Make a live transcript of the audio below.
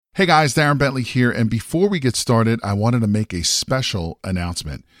Hey guys, Darren Bentley here, and before we get started, I wanted to make a special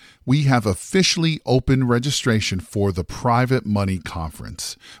announcement. We have officially opened registration for the Private Money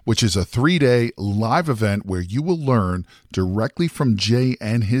Conference, which is a 3-day live event where you will learn directly from Jay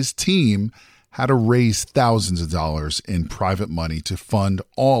and his team how to raise thousands of dollars in private money to fund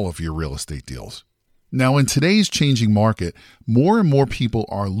all of your real estate deals. Now, in today's changing market, more and more people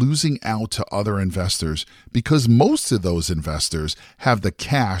are losing out to other investors because most of those investors have the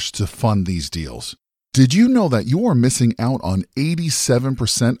cash to fund these deals. Did you know that you are missing out on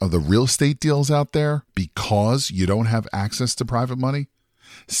 87% of the real estate deals out there because you don't have access to private money?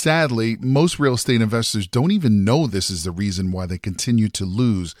 Sadly, most real estate investors don't even know this is the reason why they continue to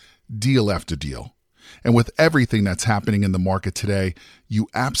lose deal after deal. And with everything that's happening in the market today, you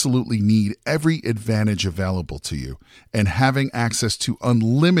absolutely need every advantage available to you. And having access to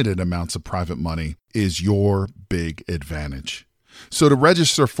unlimited amounts of private money is your big advantage. So to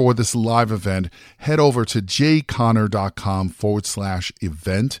register for this live event, head over to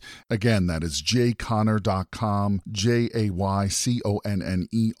jayconner.com/event. Again, that is jayconner.com,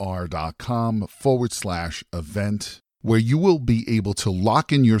 jayconner.com/event, where you will be able to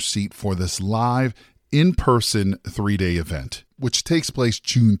lock in your seat for this live in-person 3-day event, which takes place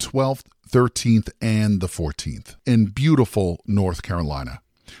June 12th, 13th, and the 14th in beautiful North Carolina.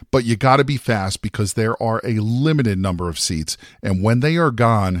 But you got to be fast because there are a limited number of seats, and when they are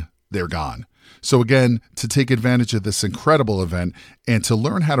gone, they're gone. So again, to take advantage of this incredible event and to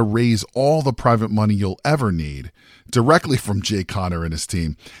learn how to raise all the private money you'll ever need directly from Jay Conner and his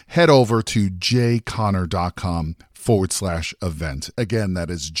team, head over to jayconner.com/event. Again,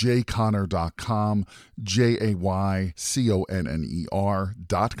 that is jayconner.com,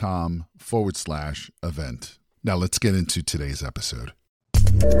 jayconner.com/event. Now let's get into today's episode.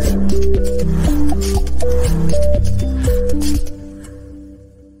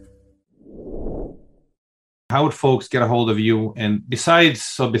 How would folks get a hold of you? And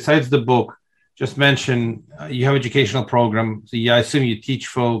besides the book, just mention you have educational program. So I assume you teach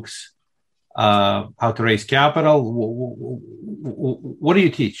folks how to raise capital. What do you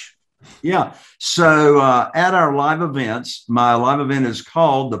teach? Yeah. So at our live events, my live event is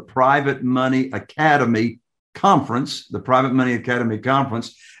called the Private Money Academy Conference, the Private Money Academy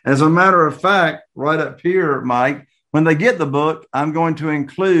Conference. As a matter of fact, right up here, Mike, when they get the book, I'm going to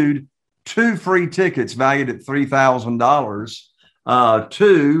include 2 free tickets valued at $3,000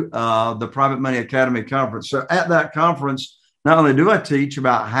 to the Private Money Academy Conference. So at that conference, not only do I teach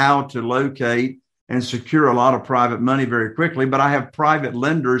about how to locate and secure a lot of private money very quickly, but I have private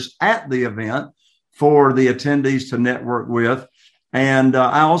lenders at the event for the attendees to network with. And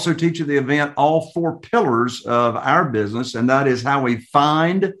I also teach at the event all 4 pillars of our business, and that is how we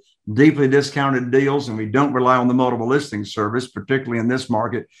find deeply discounted deals, and we don't rely on the multiple listing service, particularly in this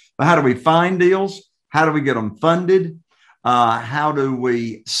market. But how do we find deals? How do we get them funded? How do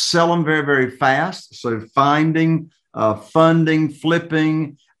we sell them very, very fast? So finding, funding,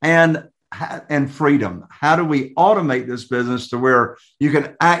 flipping, and freedom. How do we automate this business to where you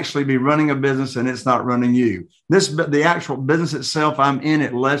can actually be running a business and it's not running you? The actual business itself, I'm in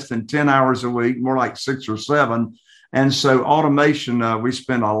at less than 10 hours a week, more like 6 or 7. And so automation, we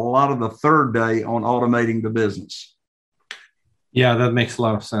spend a lot of the third day on automating the business. Yeah, that makes a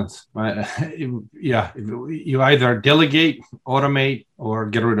lot of sense. Yeah, you either delegate, automate, or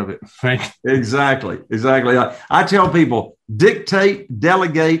get rid of it, right? Exactly. I tell people, dictate,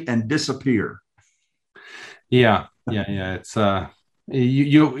 delegate, and disappear. Yeah. It's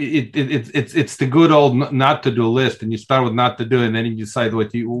it's the good old not to do list, and you start with not to do, and then you decide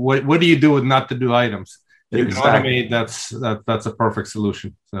what do you do with not to do items. You can automate. That's a perfect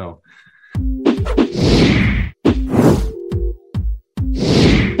solution. So